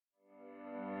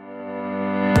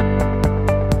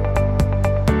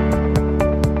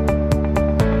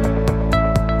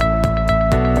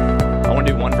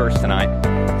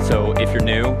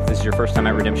this is your first time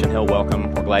at Redemption Hill,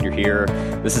 welcome. We're glad you're here.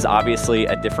 This is obviously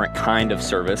a different kind of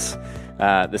service.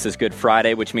 This is Good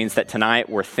Friday, which means that tonight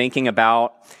we're thinking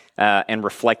about and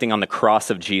reflecting on the cross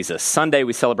of Jesus. Sunday,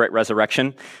 we celebrate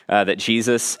resurrection, that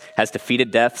Jesus has defeated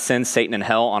death, sin, Satan, and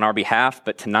hell on our behalf.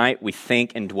 But tonight, we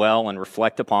think and dwell and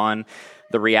reflect upon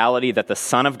the reality that the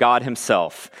Son of God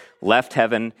himself left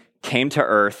heaven, came to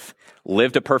earth,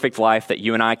 lived a perfect life that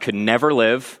you and I could never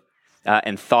live,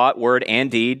 in thought, word, and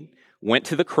deed, went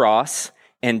to the cross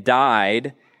and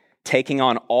died, taking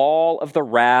on all of the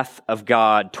wrath of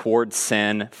God towards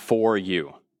sin for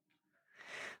you.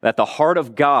 That the heart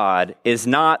of God is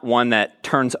not one that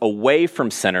turns away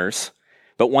from sinners,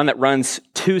 but one that runs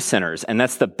to sinners. And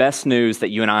that's the best news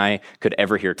that you and I could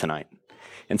ever hear tonight.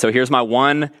 And so here's my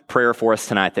one prayer for us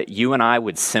tonight, that you and I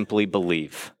would simply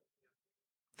believe.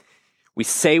 We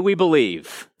say we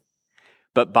believe,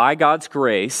 but by God's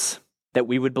grace, that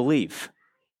we would believe.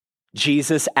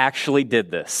 Jesus actually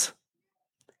did this.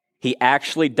 He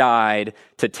actually died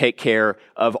to take care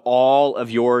of all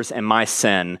of yours and my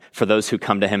sin for those who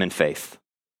come to him in faith.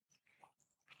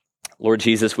 Lord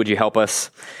Jesus, would you help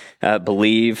us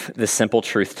believe this simple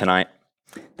truth tonight,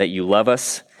 that you love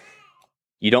us.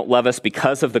 You don't love us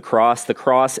because of the cross. The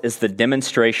cross is the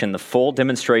demonstration, the full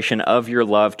demonstration of your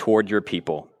love toward your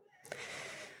people.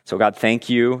 So God, thank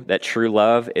you that true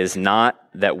love is not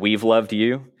that we've loved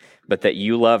you, but that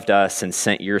you loved us and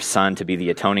sent your Son to be the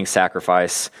atoning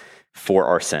sacrifice for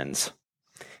our sins.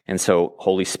 And so,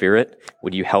 Holy Spirit,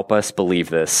 would you help us believe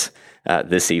this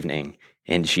this evening?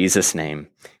 In Jesus' name,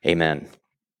 amen.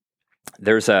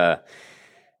 There's a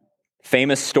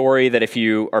famous story that if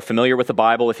you are familiar with the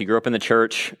Bible, if you grew up in the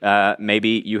church,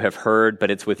 maybe you have heard,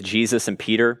 but it's with Jesus and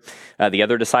Peter. The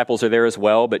other disciples are there as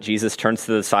well, but Jesus turns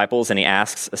to the disciples and he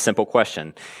asks a simple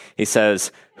question. He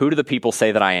says, "Who do the people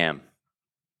say that I am?"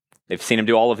 They've seen him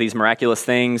do all of these miraculous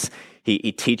things.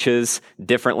 He teaches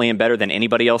differently and better than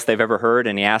anybody else they've ever heard,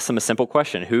 and he asks them a simple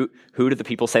question. Who do the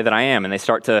people say that I am? And they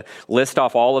start to list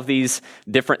off all of these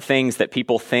different things that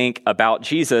people think about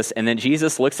Jesus, and then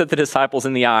Jesus looks at the disciples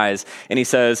in the eyes, and he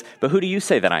says, "But who do you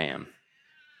say that I am?"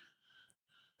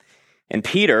 And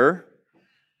Peter,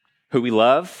 who we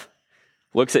love,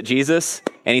 looks at Jesus,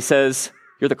 and he says,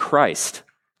 "You're the Christ,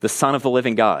 the Son of the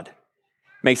living God."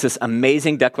 Makes this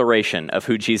amazing declaration of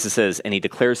who Jesus is, and he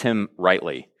declares him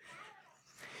rightly.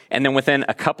 And then within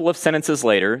a couple of sentences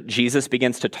later, Jesus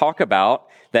begins to talk about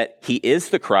that he is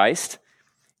the Christ,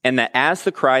 and that as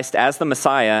the Christ, as the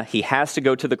Messiah, he has to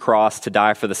go to the cross to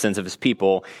die for the sins of his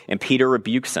people, and Peter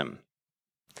rebukes him.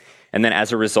 And then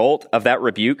as a result of that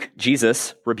rebuke,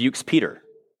 Jesus rebukes Peter.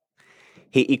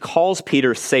 He calls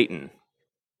Peter Satan.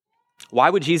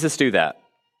 Why would Jesus do that?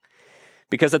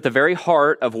 Because at the very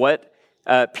heart of what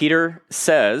Peter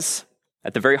says,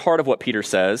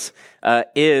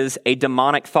 is a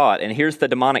demonic thought. And here's the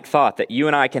demonic thought, that you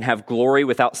and I can have glory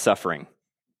without suffering.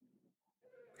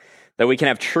 That we can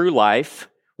have true life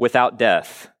without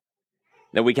death.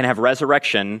 That we can have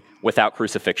resurrection without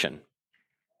crucifixion.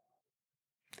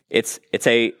 It's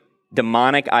a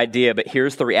demonic idea, but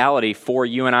here's the reality for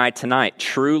you and I tonight.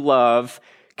 True love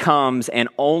comes and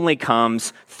only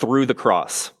comes through the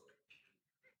cross.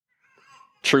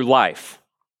 True life,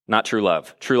 not true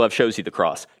love. True love shows you the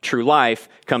cross. True life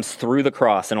comes through the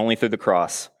cross and only through the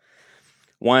cross.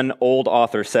 One old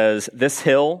author says, "This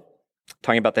hill,"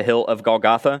 talking about the hill of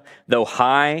Golgotha, "though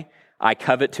high, I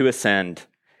covet to ascend.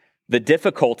 The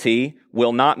difficulty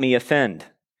will not me offend.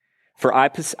 For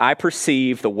I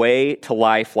perceive the way to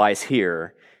life lies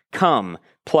here. Come,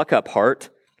 pluck up heart,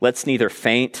 let's neither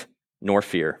faint nor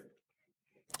fear.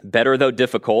 Better though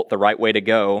difficult, the right way to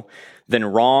go, than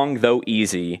wrong though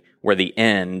easy, where the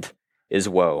end is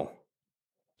woe."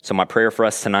 So my prayer for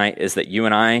us tonight is that you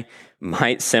and I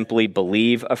might simply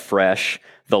believe afresh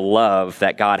the love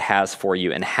that God has for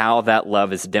you and how that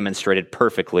love is demonstrated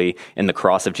perfectly in the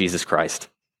cross of Jesus Christ.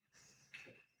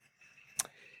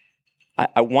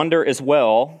 I wonder as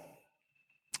well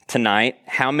tonight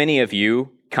how many of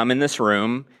you come in this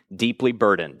room deeply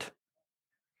burdened.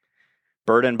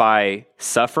 Burdened by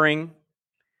suffering,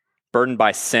 burdened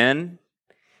by sin,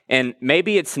 and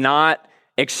maybe it's not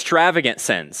extravagant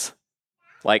sins.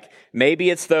 Like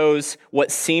maybe it's those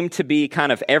what seem to be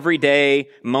kind of everyday,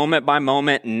 moment by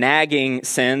moment, nagging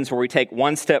sins where we take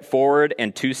one step forward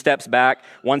and two steps back,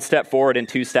 one step forward and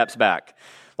two steps back.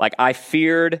 Like I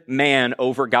feared man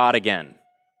over God again.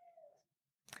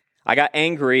 I got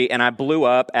angry and I blew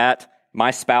up at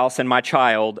my spouse and my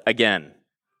child again.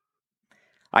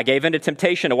 I gave in to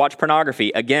temptation to watch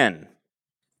pornography again.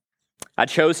 I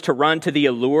chose to run to the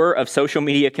allure of social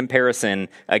media comparison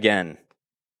again.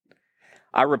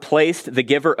 I replaced the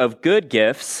giver of good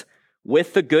gifts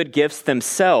with the good gifts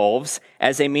themselves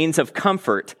as a means of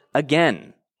comfort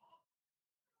again.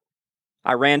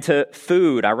 I ran to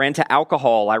food, I ran to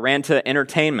alcohol, I ran to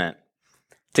entertainment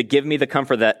to give me the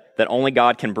comfort that only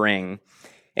God can bring.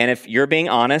 And if you're being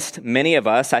honest, many of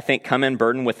us, I think, come in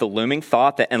burdened with the looming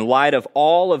thought that in light of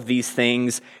all of these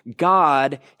things,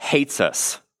 God hates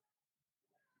us.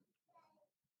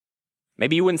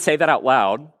 Maybe you wouldn't say that out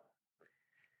loud,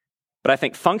 but I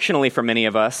think functionally for many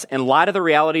of us, in light of the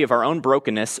reality of our own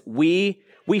brokenness, we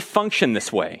function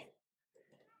this way.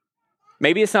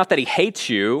 Maybe it's not that he hates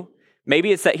you.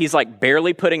 Maybe it's that he's like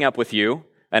barely putting up with you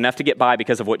enough to get by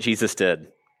because of what Jesus did.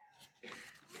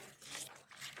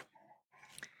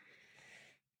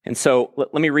 And so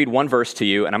let me read one verse to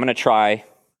you, and I'm going to try.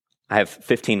 I have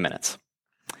 15 minutes.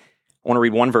 I want to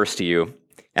read one verse to you,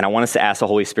 and I want us to ask the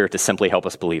Holy Spirit to simply help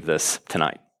us believe this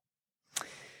tonight.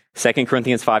 2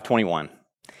 Corinthians 5:21.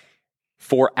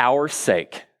 For our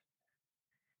sake,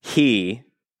 he,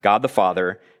 God the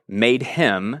Father, made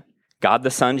him, God the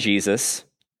Son, Jesus,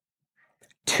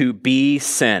 to be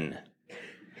sin,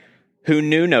 who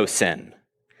knew no sin,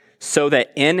 so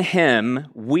that in him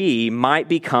we might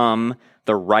become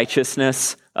the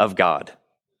righteousness of God.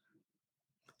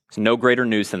 There's no greater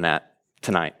news than that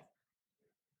tonight.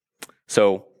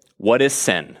 So, what is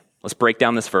sin? Let's break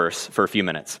down this verse for a few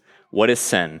minutes. What is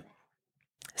sin?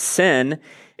 Sin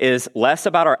is less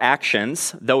about our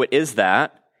actions, though it is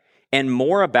that, and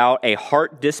more about a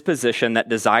heart disposition that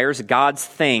desires God's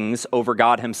things over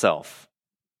God himself.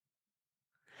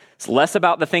 It's less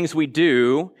about the things we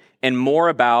do and more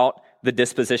about the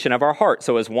disposition of our heart.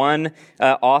 So as one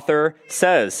author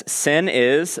says, sin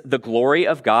is the glory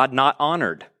of God not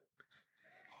honored,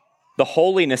 the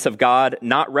holiness of God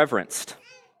not reverenced,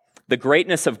 the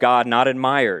greatness of God not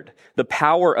admired, the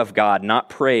power of God not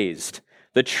praised,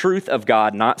 the truth of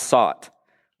God not sought,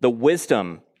 the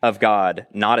wisdom of God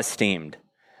not esteemed,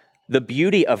 the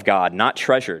beauty of God not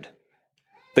treasured,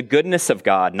 the goodness of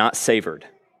God not savored,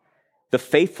 the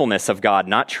faithfulness of God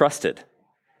not trusted,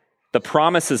 the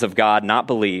promises of God not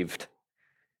believed,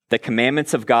 the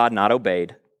commandments of God not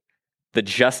obeyed, the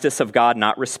justice of God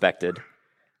not respected,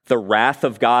 the wrath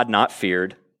of God not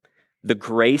feared, the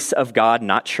grace of God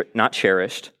not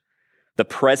cherished, the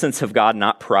presence of God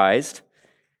not prized,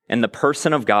 and the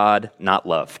person of God not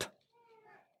loved.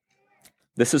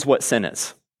 This is what sin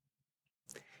is.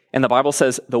 And the Bible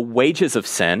says the wages of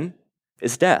sin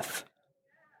is death.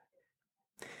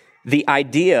 The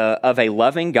idea of a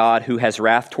loving God who has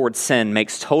wrath towards sin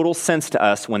makes total sense to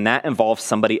us when that involves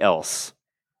somebody else.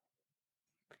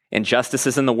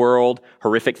 Injustices in the world,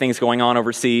 horrific things going on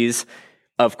overseas.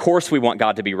 Of course we want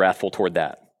God to be wrathful toward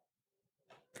that.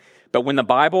 But when the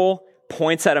Bible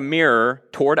points at a mirror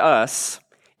toward us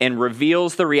and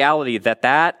reveals the reality that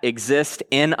that exists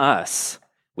in us,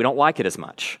 we don't like it as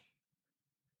much.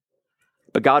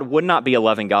 But God would not be a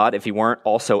loving God if he weren't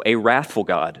also a wrathful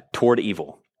God toward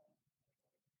evil.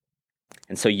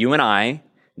 And so you and I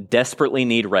desperately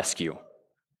need rescue.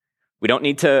 We don't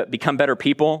need to become better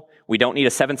people. We don't need a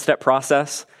 7-step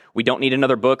process. We don't need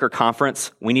another book or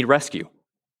conference. We need rescue.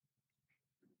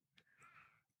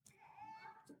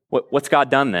 What's God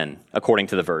done then, according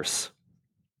to the verse?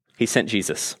 He sent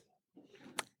Jesus.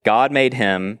 God made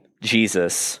him,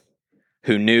 Jesus,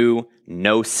 who knew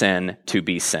no sin to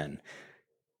be sin.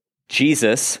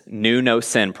 Jesus knew no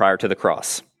sin prior to the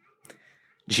cross.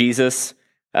 Jesus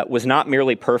was not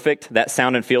merely perfect. That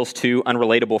sound and feels too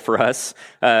unrelatable for us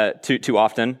too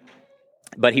often.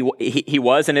 But he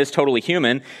was and is totally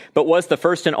human, but was the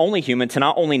first and only human to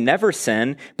not only never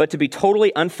sin, but to be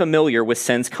totally unfamiliar with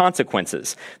sin's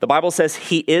consequences. The Bible says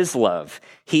he is love,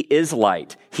 he is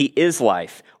light, he is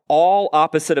life, all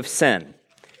opposite of sin.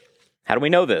 How do we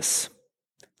know this?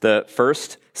 The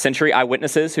first century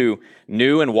eyewitnesses who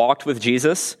knew and walked with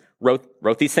Jesus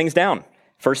wrote these things down.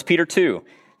 1 Peter 2,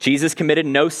 Jesus committed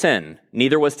no sin,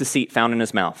 neither was deceit found in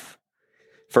his mouth.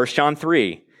 1 John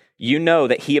 3, you know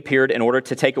that he appeared in order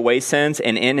to take away sins,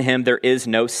 and in him there is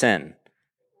no sin.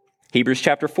 Hebrews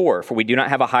chapter 4, for we do not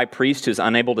have a high priest who is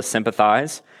unable to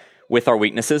sympathize with our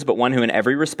weaknesses, but one who in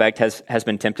every respect has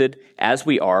been tempted as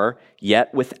we are,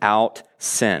 yet without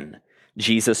sin.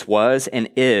 Jesus was and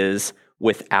is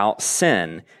without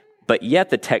sin, but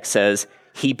yet the text says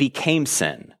he became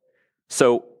sin.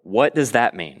 So what does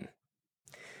that mean?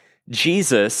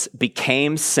 Jesus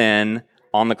became sin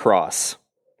on the cross.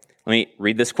 Let me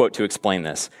read this quote to explain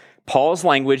this. Paul's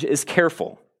language is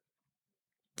careful.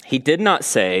 He did not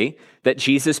say that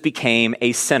Jesus became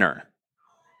a sinner,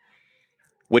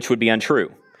 which would be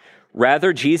untrue.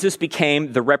 Rather, Jesus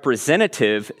became the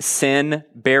representative sin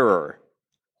bearer.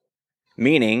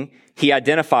 meaning he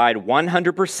identified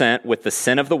 100% with the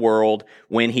sin of the world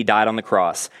when he died on the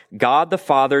cross. God the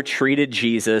Father treated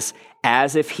Jesus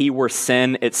as if he were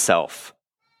sin itself.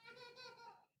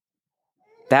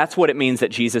 That's what it means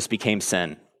that Jesus became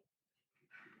sin.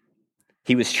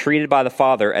 He was treated by the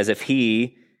Father as if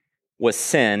he was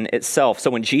sin itself. So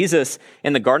when Jesus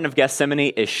in the Garden of Gethsemane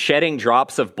is shedding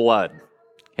drops of blood,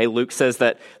 Luke says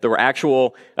that there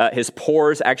were his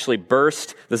pores actually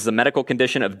burst. This is a medical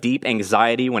condition of deep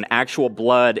anxiety when actual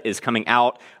blood is coming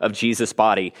out of Jesus'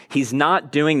 body. He's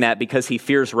not doing that because he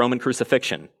fears Roman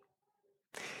crucifixion.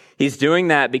 He's doing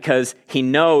that because he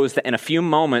knows that in a few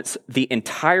moments, the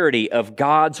entirety of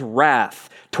God's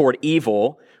wrath toward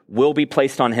evil will be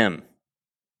placed on him.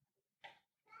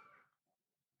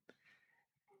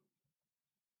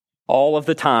 All of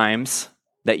the times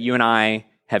that you and I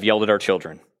have yelled at our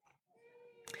children,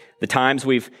 the times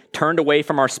we've turned away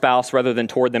from our spouse rather than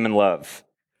toward them in love,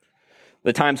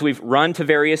 the times we've run to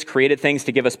various created things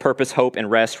to give us purpose, hope,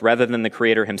 and rest rather than the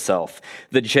Creator himself.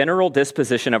 The general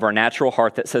disposition of our natural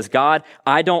heart that says, God,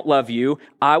 I don't love you.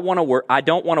 I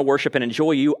don't want to worship and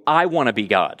enjoy you. I want to be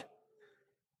God.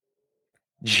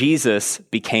 Jesus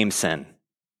became sin.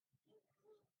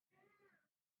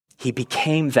 He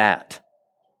became that.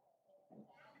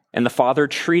 And the Father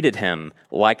treated him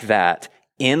like that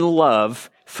in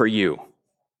love for you.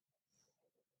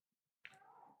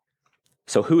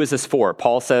 So who is this for?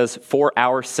 Paul says, for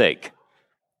our sake.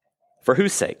 For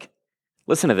whose sake?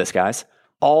 Listen to this, guys.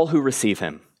 All who receive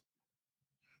him.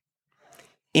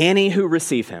 Any who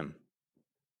receive him.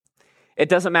 It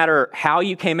doesn't matter how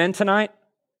you came in tonight.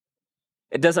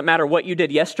 It doesn't matter what you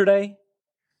did yesterday.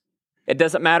 It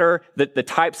doesn't matter the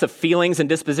types of feelings and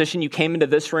disposition you came into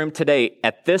this room today.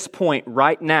 At this point,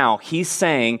 right now, he's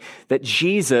saying that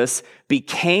Jesus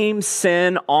became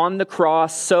sin on the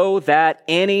cross so that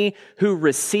any who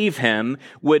receive him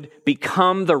would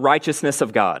become the righteousness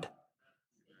of God.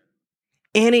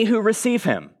 Any who receive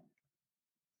him.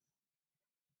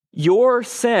 Your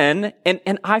sin,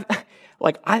 and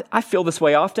I feel this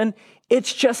way often,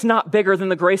 it's just not bigger than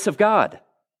the grace of God.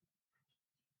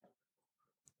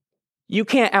 You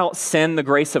can't out-sin the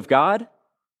grace of God.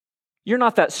 You're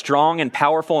not that strong and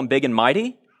powerful and big and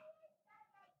mighty.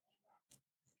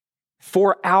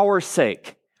 For our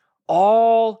sake,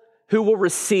 all who will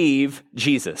receive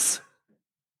Jesus,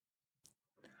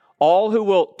 all who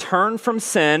will turn from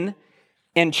sin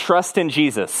and trust in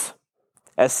Jesus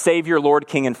as Savior, Lord,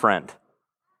 King, and friend,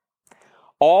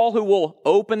 all who will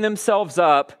open themselves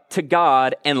up to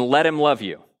God and let him love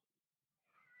you.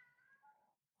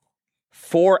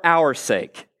 For our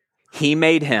sake, he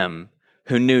made him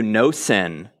who knew no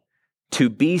sin to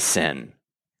be sin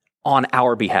on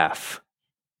our behalf.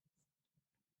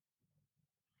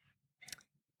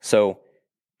 So,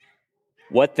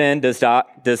 what then does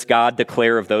God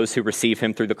declare of those who receive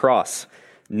him through the cross?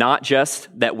 Not just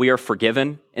that we are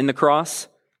forgiven in the cross,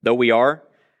 though we are.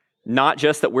 Not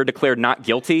just that we're declared not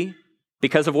guilty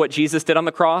because of what Jesus did on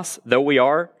the cross, though we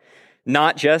are.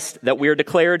 Not just that we are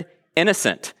declared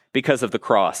innocent because of the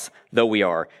cross, though we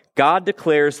are. God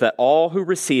declares that all who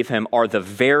receive him are the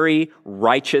very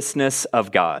righteousness of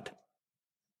God.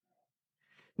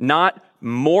 Not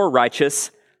more righteous,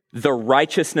 the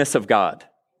righteousness of God,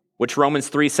 which Romans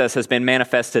 3 says has been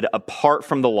manifested apart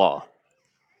from the law.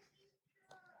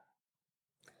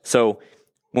 So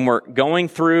when we're going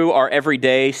through our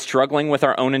everyday, struggling with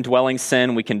our own indwelling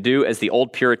sin, we can do as the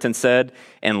old Puritan said,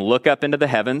 and look up into the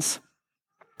heavens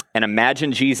and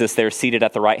imagine Jesus there seated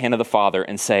at the right hand of the Father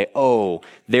and say, oh,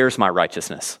 there's my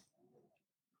righteousness.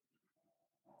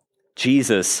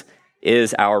 Jesus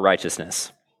is our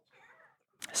righteousness.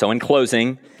 So in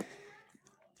closing,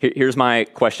 here's my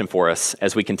question for us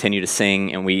as we continue to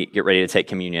sing and we get ready to take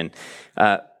communion.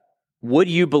 Would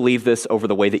you believe this over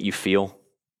the way that you feel?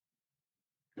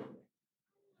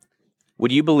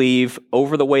 Would you believe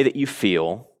over the way that you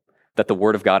feel that the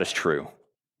Word of God is true?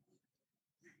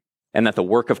 And that the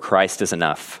work of Christ is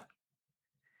enough?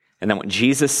 And that when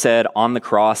Jesus said on the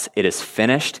cross, it is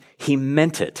finished, he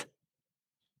meant it.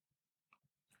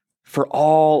 For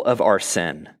all of our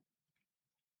sin.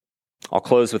 I'll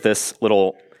close with this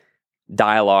little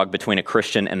dialogue between a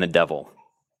Christian and the devil.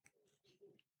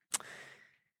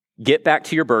 Get back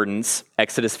to your burdens,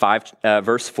 Exodus 5,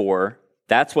 verse 4.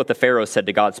 That's what the Pharaoh said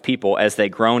to God's people as they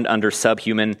groaned under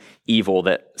subhuman evil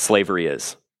that slavery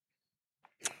is.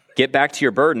 Get back to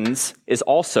your burdens is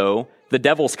also the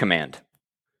devil's command.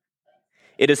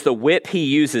 It is the whip he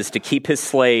uses to keep his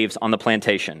slaves on the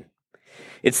plantation.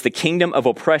 It's the kingdom of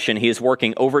oppression he is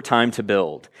working overtime to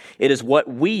build. It is what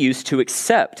we used to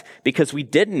accept because we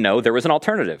didn't know there was an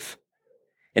alternative.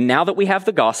 And now that we have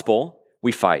the gospel,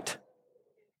 we fight.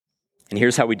 And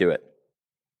here's how we do it.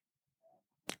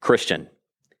 Christian,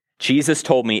 Jesus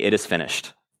told me it is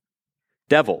finished.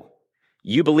 Devil,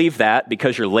 you believe that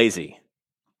because you're lazy.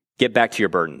 Get back to your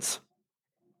burdens.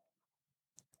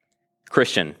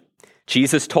 Christian,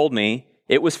 Jesus told me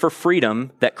it was for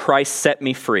freedom that Christ set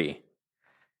me free.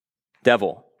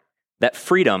 Devil, that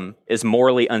freedom is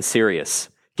morally unserious.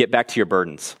 Get back to your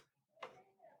burdens.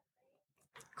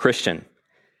 Christian,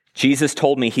 Jesus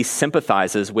told me he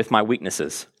sympathizes with my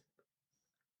weaknesses.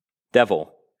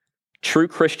 Devil, true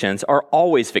Christians are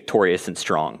always victorious and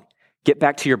strong. Get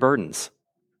back to your burdens.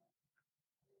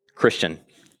 Christian,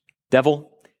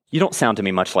 devil, you don't sound to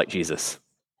me much like Jesus.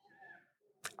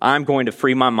 I'm going to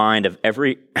free my mind of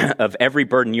every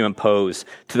burden you impose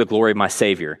to the glory of my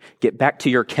Savior. Get back to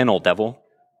your kennel, devil.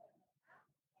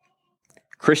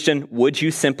 Christian, would you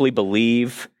simply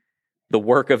believe the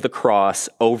work of the cross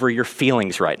over your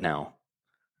feelings right now?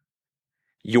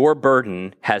 Your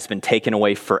burden has been taken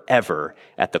away forever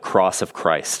at the cross of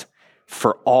Christ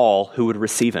for all who would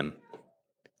receive him.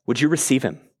 Would you receive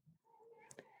him?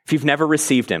 If you've never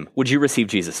received him, would you receive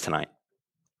Jesus tonight?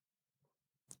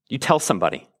 You tell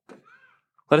somebody.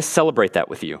 Let us celebrate that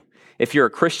with you. If you're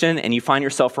a Christian and you find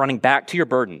yourself running back to your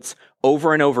burdens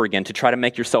over and over again to try to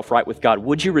make yourself right with God,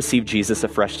 would you receive Jesus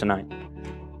afresh tonight?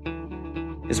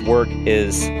 His work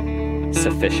is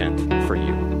sufficient for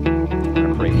you. I'm going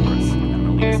to pray for us.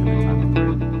 I'm going to lead us in the time.